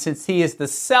man since he is the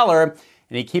seller,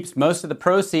 and he keeps most of the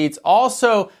proceeds,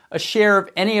 also a share of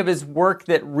any of his work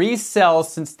that resells,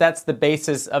 since that's the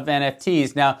basis of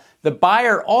NFTs. Now, the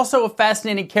buyer, also a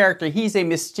fascinating character. He's a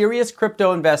mysterious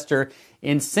crypto investor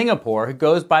in Singapore who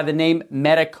goes by the name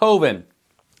MetaKovan.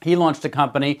 He launched a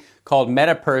company called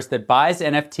MetaPurse that buys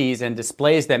NFTs and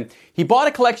displays them. He bought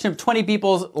a collection of 20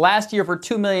 Beeples last year for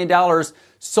 $2 million,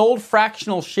 sold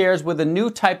fractional shares with a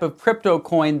new type of crypto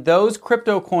coin. Those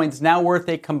crypto coins now worth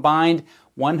a combined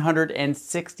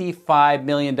 $165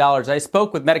 million. I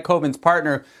spoke with MetaKovan's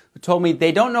partner who told me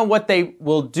they don't know what they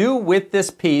will do with this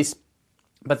piece,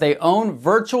 but they own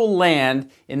virtual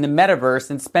land in the metaverse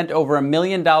and spent over $1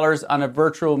 million on a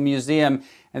virtual museum.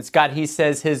 And Scott, he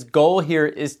says his goal here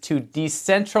is to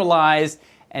decentralize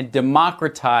and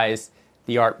democratize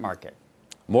the art market.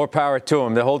 More power to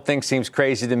him. The whole thing seems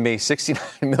crazy to me.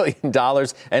 $69 million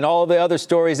and all the other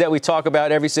stories that we talk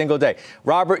about every single day.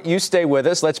 Robert, you stay with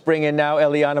us. Let's bring in now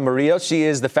Eliana Murillo. She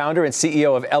is the founder and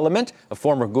CEO of Element, a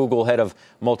former Google head of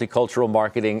multicultural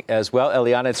marketing as well.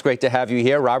 Eliana, it's great to have you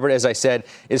here. Robert, as I said,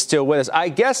 is still with us. I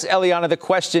guess, Eliana, the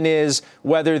question is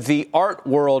whether the art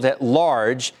world at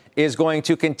large is going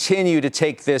to continue to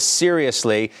take this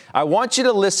seriously. I want you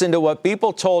to listen to what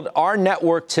Beeple told our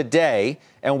network today,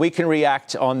 and we can react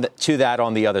to that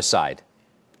on the other side.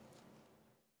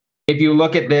 If you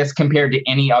look at this compared to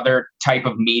any other type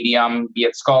of medium, be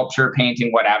it sculpture,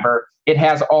 painting, whatever, it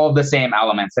has all the same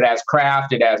elements. It has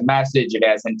craft, it has message, it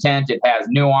has intent, it has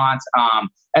nuance.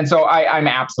 And so I'm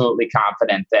absolutely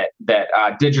confident that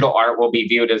digital art will be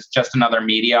viewed as just another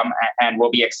medium and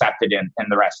will be accepted in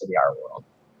the rest of the art world.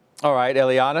 All right,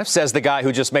 Eliana, says the guy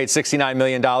who just made $69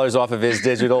 million off of his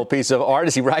digital piece of art.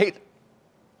 Is he right?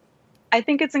 I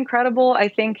think it's incredible. I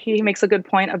think he makes a good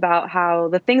point about how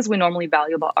the things we normally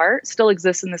value about art still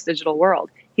exist in this digital world.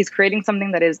 He's creating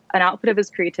something that is an output of his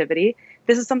creativity.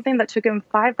 This is something that took him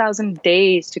 5,000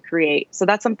 days to create. So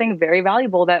that's something very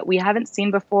valuable that we haven't seen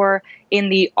before in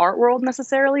the art world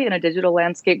necessarily, in a digital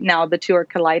landscape. Now the two are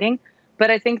colliding.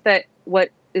 But I think that what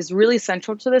is really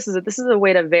central to this is that this is a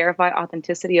way to verify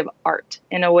authenticity of art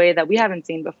in a way that we haven't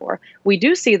seen before. We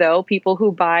do see, though, people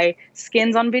who buy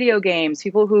skins on video games,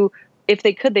 people who, if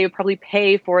they could, they would probably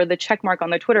pay for the check mark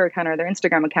on their Twitter account or their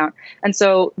Instagram account. And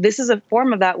so this is a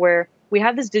form of that where we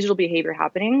have this digital behavior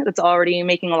happening that's already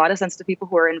making a lot of sense to people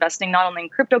who are investing not only in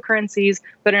cryptocurrencies,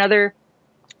 but in other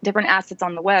different assets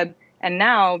on the web. And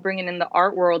now bringing in the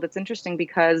art world, it's interesting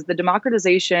because the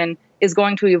democratization is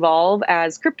going to evolve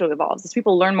as crypto evolves, as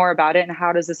people learn more about it and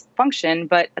how does this function.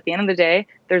 But at the end of the day,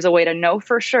 there's a way to know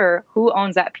for sure who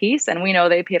owns that piece. And we know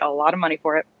they paid a lot of money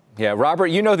for it. Yeah, Robert,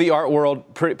 you know the art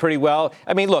world pretty well.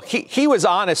 I mean, look, he was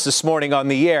honest this morning on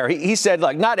the air. He said,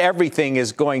 like, not everything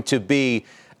is going to be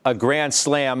a grand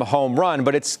slam home run,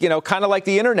 but it's, kind of like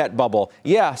the internet bubble.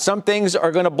 Yeah, some things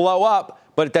are going to blow up,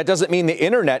 but that doesn't mean the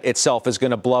internet itself is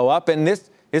going to blow up. And this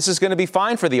is going to be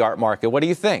fine for the art market. What do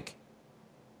you think?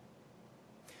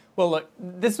 Well, look,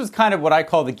 this was kind of what I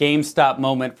call the GameStop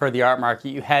moment for the art market.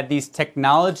 You had these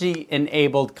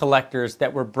technology-enabled collectors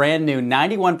that were brand new.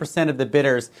 91% of the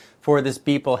bidders for this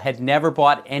Beeple had never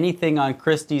bought anything on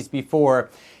Christie's before.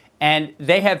 And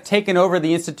they have taken over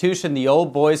the institution, the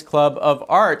Old Boys Club of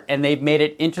Art, and they've made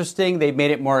it interesting. They've made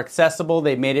it more accessible.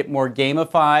 They've made it more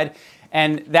gamified.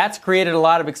 And that's created a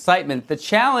lot of excitement. The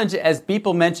challenge, as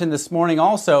Beeple mentioned this morning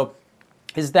also,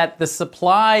 is that the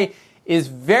supply is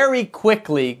very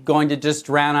quickly going to just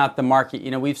drown out the market.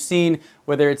 We've seen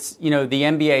whether it's, the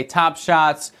NBA Top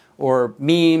Shots or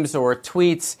memes or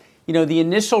tweets, the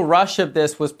initial rush of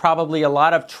this was probably a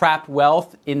lot of trapped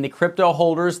wealth in the crypto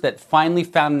holders that finally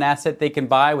found an asset they can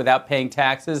buy without paying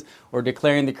taxes or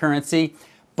declaring the currency.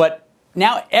 But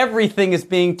now everything is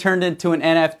being turned into an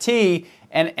NFT.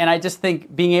 And I just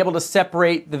think being able to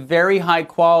separate the very high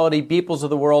quality Beeples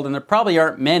of the world, and there probably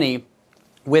aren't many,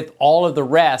 with all of the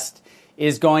rest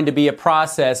is going to be a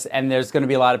process, and there's going to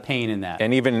be a lot of pain in that.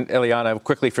 And even, Ileana,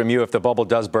 quickly from you, if the bubble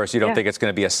does burst, you don't think it's going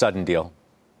to be a sudden deal?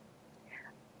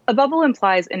 A bubble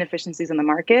implies inefficiencies in the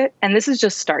market, and this is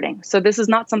just starting. So this is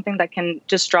not something that can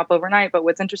just drop overnight, but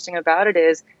what's interesting about it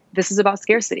is this is about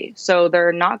scarcity. So there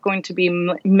are not going to be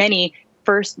many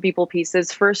first Beeple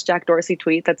pieces, first Jack Dorsey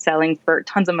tweet that's selling for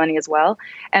tons of money as well.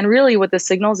 And really what this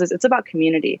signals is it's about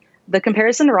community. The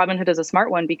comparison to Robinhood is a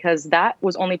smart one because that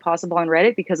was only possible on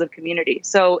Reddit because of community.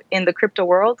 So in the crypto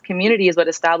world, community is what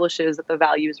establishes that the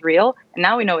value is real. And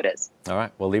now we know it is. All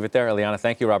right, we'll leave it there. Ileana,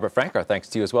 thank you. Robert Frank, our thanks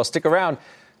to you as well. Stick around.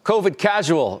 COVID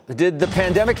casual. Did the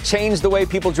pandemic change the way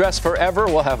people dress forever?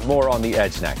 We'll have more on The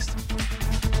Edge next.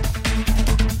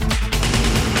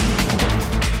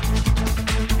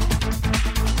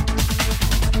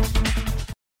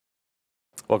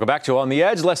 Welcome back to On the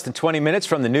Edge. Less than 20 minutes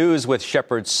from the news with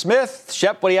Shepard Smith.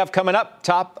 Shep, what do you have coming up?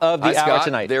 Top of the hour Scott,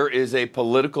 tonight. There is a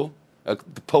political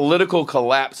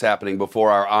collapse happening before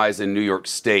our eyes in New York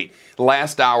State.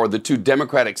 Last hour, the two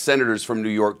Democratic senators from New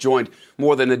York joined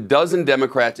more than a dozen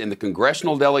Democrats in the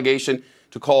congressional delegation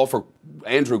to call for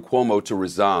Andrew Cuomo to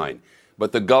resign.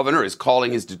 But the governor is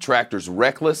calling his detractors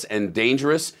reckless and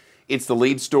dangerous. It's the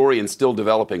lead story and still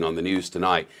developing on the news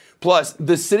tonight. Plus,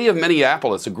 the city of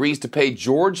Minneapolis agrees to pay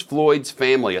George Floyd's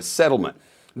family a settlement.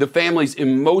 The family's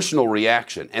emotional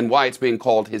reaction and why it's being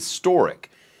called historic.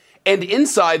 And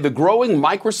inside the growing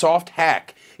Microsoft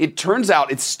hack, it turns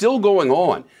out it's still going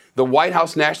on. The White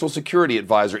House National Security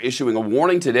Advisor issuing a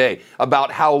warning today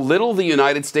about how little the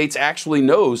United States actually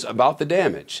knows about the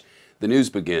damage. The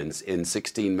news begins in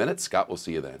 16 minutes. Scott, we'll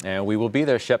see you then. And we will be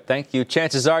there, Shep. Thank you.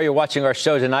 Chances are you're watching our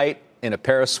show tonight in a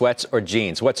pair of sweats or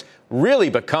jeans. What's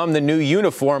really become the new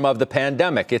uniform of the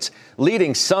pandemic. It's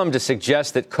leading some to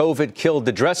suggest that COVID killed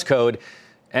the dress code,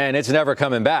 and it's never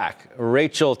coming back.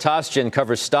 Rachel Tosjan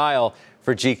covers style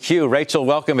for GQ. Rachel,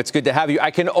 welcome. It's good to have you.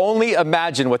 I can only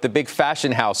imagine what the big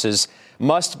fashion houses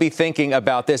must be thinking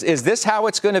about this. Is this how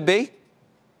it's going to be?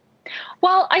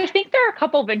 Well, I think there are a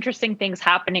couple of interesting things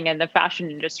happening in the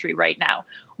fashion industry right now.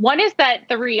 One is that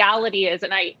the reality is,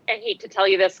 and I hate to tell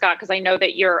you this, Scott, because I know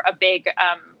that you're a big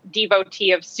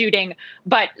devotee of suiting,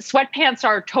 but sweatpants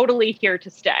are totally here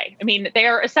to stay. I mean, they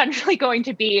are essentially going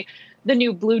to be the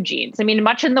new blue jeans. I mean,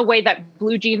 much in the way that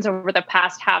blue jeans over the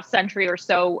past half century or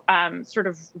so sort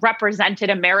of represented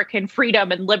American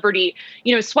freedom and liberty,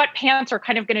 sweatpants are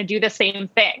kind of going to do the same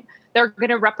thing. They're going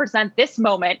to represent this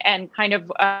moment and kind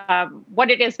of what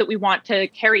it is that we want to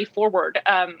carry forward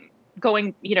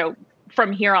going,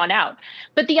 from here on out.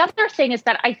 But the other thing is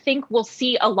that I think we'll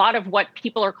see a lot of what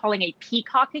people are calling a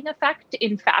peacocking effect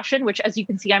in fashion, which, as you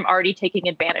can see, I'm already taking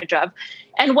advantage of.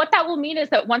 And what that will mean is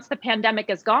that once the pandemic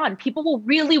is gone, people will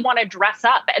really want to dress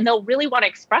up and they'll really want to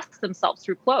express themselves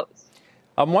through clothes.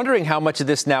 I'm wondering how much of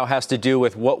this now has to do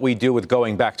with what we do with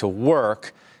going back to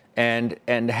work and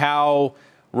how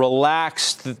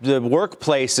relaxed the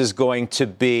workplace is going to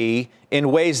be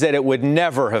in ways that it would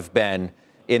never have been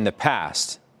in the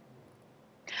past.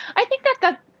 I think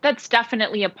that's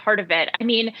definitely a part of it. I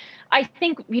mean, I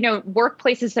think,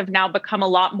 workplaces have now become a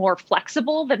lot more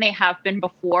flexible than they have been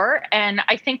before. And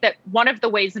I think that one of the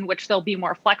ways in which they'll be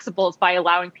more flexible is by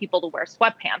allowing people to wear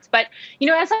sweatpants. But,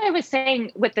 as I was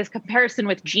saying with this comparison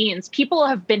with jeans, people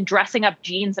have been dressing up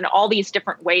jeans in all these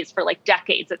different ways for like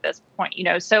decades at this point,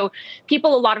 So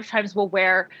people a lot of times will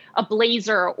wear a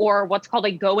blazer or what's called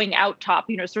a going out top,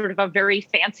 sort of a very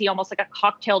fancy, almost like a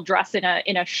cocktail dress in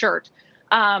a shirt.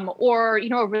 Or,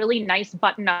 a really nice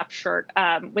button-up shirt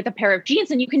with a pair of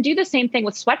jeans. And you can do the same thing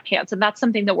with sweatpants. And that's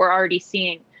something that we're already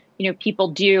seeing, people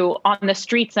do on the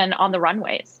streets and on the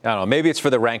runways. I don't know. Maybe it's for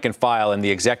the rank and file and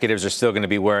the executives are still going to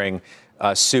be wearing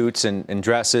suits and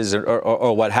dresses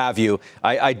or what have you.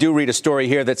 I do read a story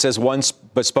here that says one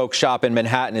bespoke shop in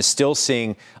Manhattan is still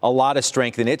seeing a lot of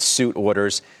strength in its suit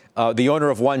orders. The owner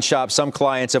of one shop, some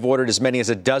clients have ordered as many as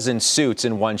a dozen suits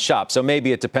in one shop. So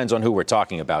maybe it depends on who we're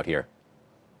talking about here.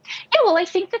 Yeah, well, I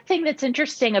think the thing that's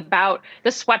interesting about the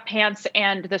sweatpants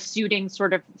and the suiting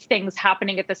sort of things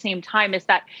happening at the same time is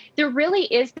that there really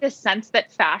is this sense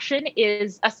that fashion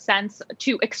is a sense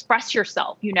to express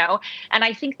yourself, and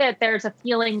I think that there's a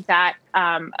feeling that,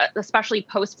 especially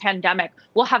post-pandemic,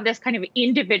 we'll have this kind of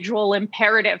individual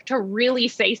imperative to really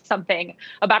say something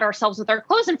about ourselves with our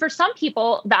clothes. And for some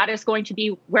people, that is going to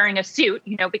be wearing a suit,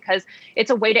 because it's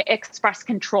a way to express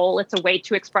control. It's a way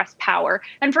to express power.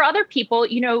 And for other people,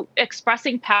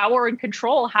 expressing power and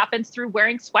control happens through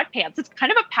wearing sweatpants. It's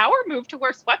kind of a power move to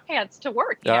wear sweatpants to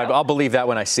work. I'll believe that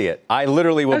when I see it. I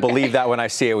literally will believe that when I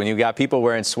see it, when you got people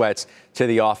wearing sweats to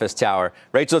the office tower.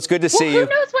 Rachel, it's good to see you. Who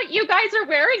knows what you guys are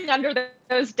wearing under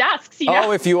those desks?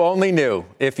 Oh, if you only knew.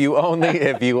 If you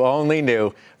only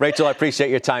knew. Rachel, I appreciate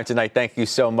your time tonight. Thank you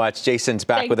so much. Jason's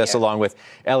back with us along with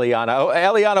Eliana. Oh,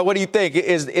 Eliana, what do you think?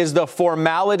 Is the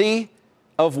formality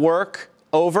of work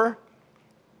over?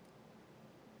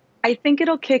 I think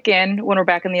it'll kick in when we're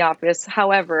back in the office.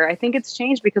 However, I think it's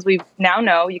changed because we now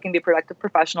know you can be a productive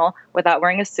professional without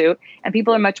wearing a suit. And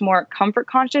people are much more comfort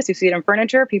conscious. You see it in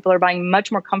furniture. People are buying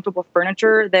much more comfortable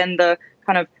furniture than the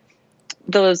kind of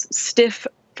those stiff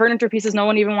furniture pieces no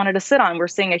one even wanted to sit on. We're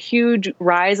seeing a huge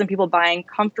rise in people buying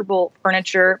comfortable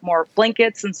furniture, more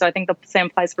blankets. And so I think the same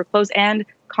applies for clothes and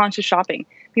conscious shopping.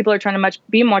 People are trying to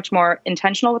be much more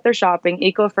intentional with their shopping,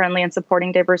 eco-friendly, and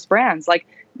supporting diverse brands. Like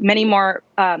many more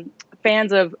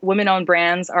fans of women-owned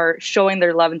brands are showing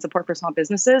their love and support for small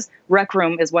businesses. Rec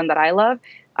Room is one that I love.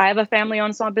 I have a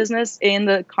family-owned small business in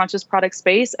the conscious product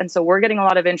space, and so we're getting a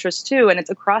lot of interest too, and it's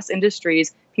across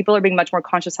industries. People are being much more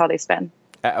conscious how they spend.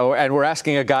 And we're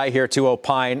asking a guy here to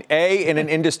opine, A, in an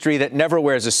industry that never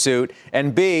wears a suit,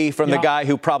 and B, from the guy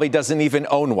who probably doesn't even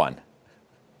own one.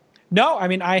 No, I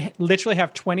mean, I literally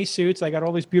have 20 suits. I got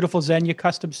all these beautiful Xenia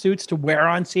custom suits to wear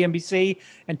on CNBC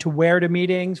and to wear to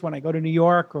meetings when I go to New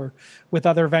York or with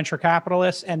other venture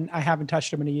capitalists. And I haven't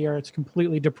touched them in a year. It's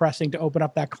completely depressing to open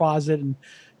up that closet and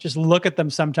just look at them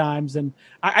sometimes. And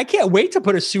I can't wait to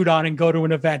put a suit on and go to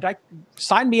an event.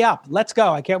 Sign me up. Let's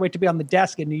go. I can't wait to be on the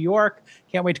desk in New York.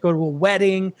 Can't wait to go to a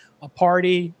wedding, a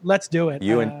party. Let's do it.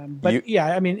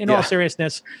 In all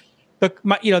seriousness,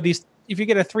 if you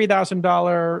get a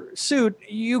 $3,000 suit,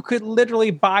 you could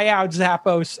literally buy out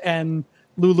Zappos and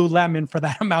Lululemon for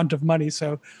that amount of money.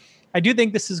 So I do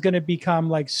think this is going to become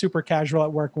like super casual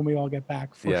at work when we all get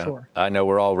back, for sure. I know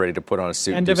we're all ready to put on a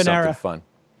suit and do something fun.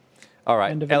 All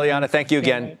right. Eliana, thank you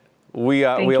again.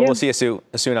 We'll see you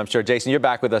soon, I'm sure. Jason, you're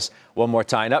back with us one more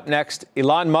time. Up next,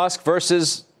 Elon Musk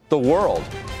versus the world.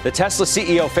 The Tesla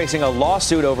CEO facing a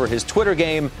lawsuit over his Twitter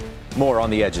game. More on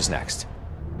The Edge is next.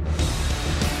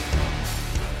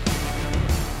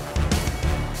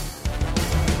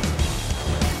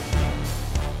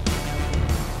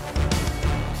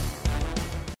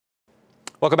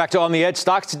 Welcome back to On the Edge.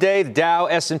 Stocks today, the Dow,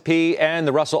 S&P, and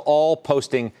the Russell all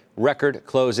posting record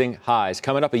closing highs.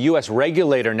 Coming up, a U.S.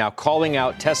 regulator now calling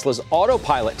out Tesla's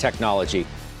autopilot technology.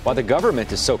 Why the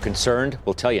government is so concerned,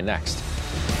 we'll tell you next.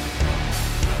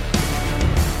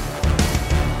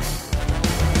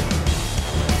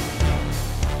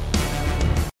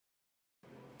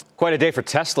 Quite a day for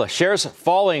Tesla. Shares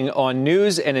falling on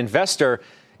news. An investor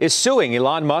is suing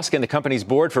Elon Musk and the company's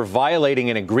board for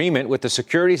violating an agreement with the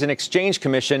Securities and Exchange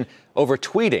Commission over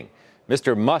tweeting.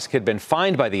 Mr. Musk had been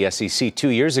fined by the SEC 2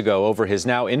 years ago over his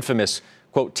now infamous,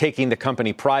 quote, taking the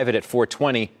company private at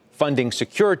 420 funding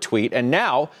secured tweet. And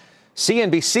now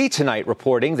CNBC tonight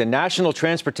reporting the National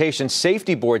Transportation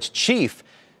Safety Board's chief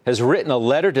has written a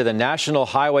letter to the National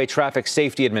Highway Traffic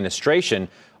Safety Administration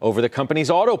over the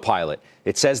company's autopilot.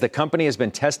 It says the company has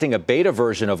been testing a beta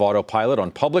version of autopilot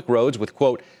on public roads with,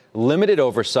 quote, limited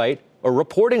oversight or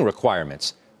reporting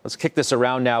requirements. Let's kick this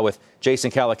around now with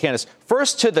Jason Calacanis.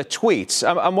 First to the tweets.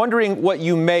 I'm wondering what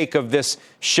you make of this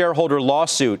shareholder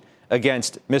lawsuit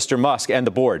against Mr. Musk and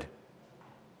the board.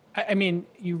 I mean,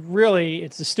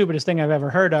 it's the stupidest thing I've ever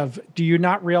heard of. Do you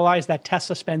not realize that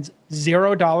Tesla spends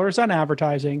 $0 on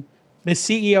advertising? The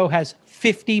CEO has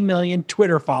 50 million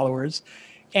Twitter followers.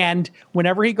 And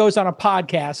whenever he goes on a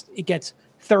podcast, it gets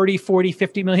 30, 40,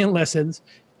 50 million listens.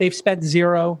 They've spent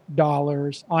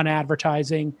 $0 on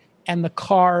advertising, and the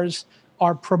cars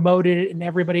are promoted, and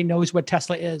everybody knows what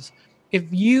Tesla is. If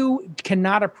you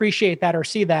cannot appreciate that or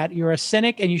see that, you're a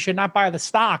cynic and you should not buy the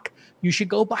stock. You should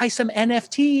go buy some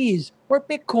NFTs or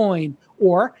Bitcoin.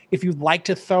 Or if you'd like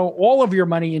to throw all of your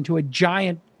money into a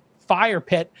giant fire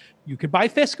pit, you could buy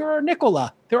Fisker or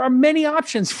Nikola. There are many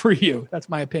options for you. That's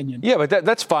my opinion. Yeah, but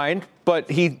that's fine.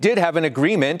 But he did have an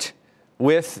agreement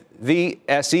with the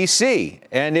SEC.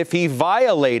 And if he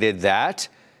violated that,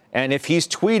 and if he's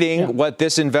tweeting what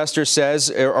this investor says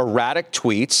are erratic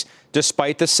tweets,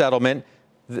 despite the settlement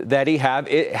that he had,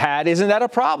 isn't that a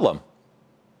problem?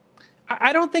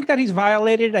 I don't think that he's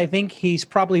violated. I think he's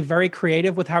probably very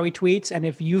creative with how he tweets. And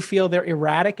if you feel they're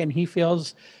erratic and he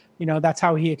feels, that's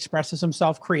how he expresses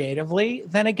himself creatively,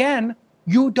 then again,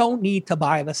 you don't need to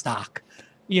buy the stock.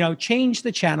 Change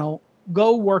the channel,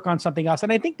 go work on something else.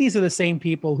 And I think these are the same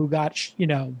people who got,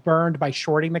 burned by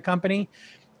shorting the company.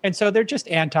 And so they're just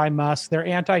anti-Musk, they're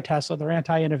anti-Tesla, they're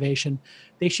anti-innovation.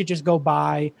 They should just go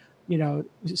buy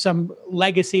some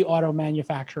legacy auto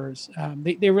manufacturers.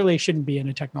 They really shouldn't be in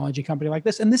a technology company like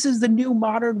this. And this is the new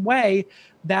modern way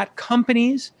that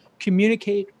companies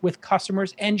communicate with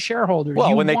customers and shareholders.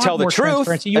 Well, when they tell the truth,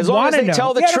 as long as they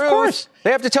tell the truth,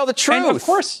 they have to tell the truth. And of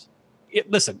course,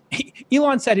 listen,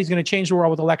 Elon said he's going to change the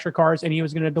world with electric cars and he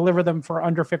was going to deliver them for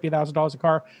under $50,000 a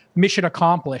car. Mission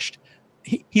accomplished.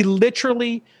 He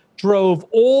literally drove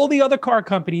all the other car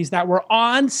companies that were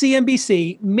on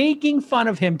CNBC making fun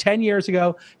of him 10 years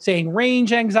ago, saying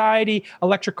range anxiety,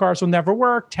 electric cars will never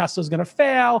work, Tesla's going to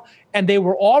fail. And they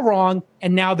were all wrong.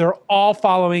 And now they're all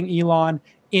following Elon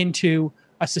into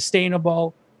a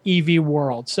sustainable EV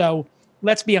world. So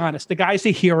let's be honest, the guy's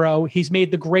a hero. He's made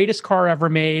the greatest car ever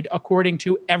made, according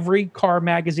to every car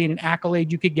magazine and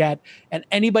accolade you could get. And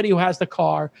anybody who has the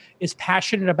car is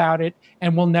passionate about it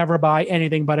and will never buy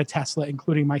anything but a Tesla,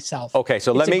 including myself. Okay,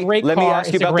 so let me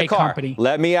ask you about the car. Company.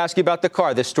 Let me ask you about the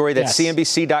car. This story that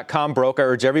CNBC.com broke. I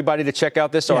urge everybody to check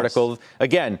out this article.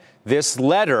 Again, this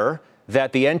letter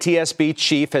that the NTSB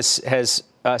chief has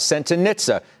sent to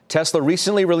NHTSA. Tesla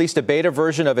recently released a beta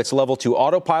version of its Level 2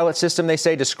 autopilot system, they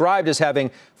say, described as having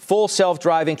full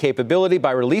self-driving capability.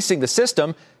 By releasing the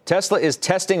system, Tesla is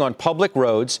testing on public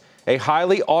roads a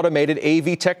highly automated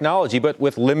AV technology, but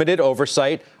with limited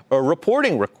oversight or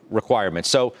reporting requirements.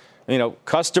 So,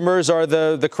 customers are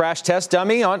the crash test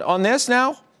dummy on this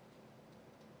now?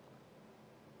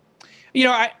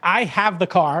 I have the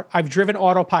car. I've driven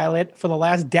autopilot for the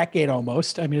last decade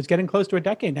almost. I mean, it's getting close to a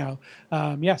decade now.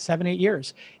 7-8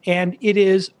 years. And it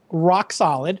is rock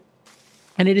solid.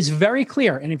 And it is very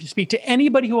clear. And if you speak to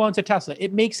anybody who owns a Tesla,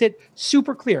 it makes it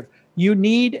super clear. You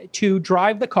need to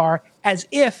drive the car as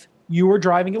if you were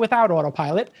driving it without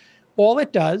autopilot. All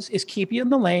it does is keep you in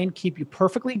the lane, keep you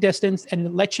perfectly distanced, and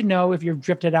it lets you know if you've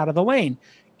drifted out of the lane.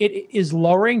 It is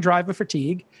lowering driver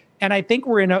fatigue. And I think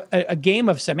we're in a game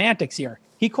of semantics here.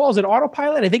 He calls it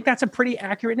autopilot. I think that's a pretty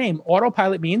accurate name.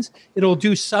 Autopilot means it'll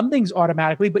do some things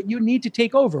automatically, but you need to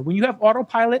take over. When you have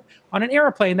autopilot on an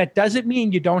airplane, that doesn't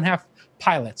mean you don't have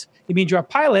pilots. It means you have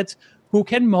pilots who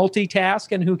can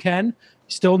multitask and who can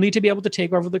still need to be able to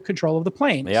take over the control of the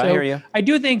plane. Yeah, I hear you. I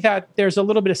do think that there's a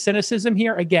little bit of cynicism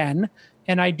here again.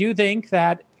 And I do think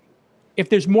that if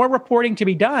there's more reporting to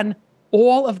be done,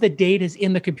 all of the data is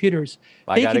in the computers.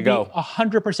 I got to go.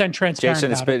 100% transparent. Jason,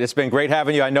 it's been great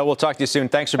having you. I know we'll talk to you soon.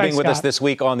 Thanks for being with us this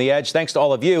week on The Edge. Thanks to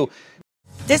all of you.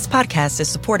 This podcast is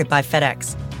supported by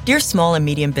FedEx. Dear small and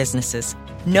medium businesses,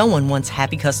 no one wants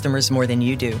happy customers more than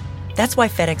you do. That's why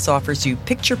FedEx offers you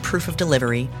picture proof of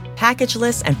delivery,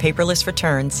 packageless and paperless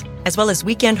returns, as well as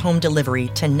weekend home delivery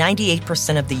to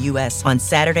 98% of the U.S. on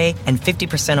Saturday and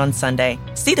 50% on Sunday.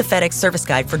 See the FedEx service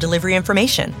guide for delivery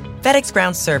information. FedEx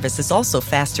Ground service is also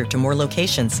faster to more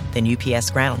locations than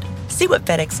UPS Ground. See what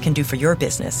FedEx can do for your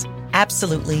business.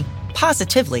 Absolutely,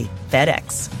 positively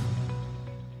FedEx.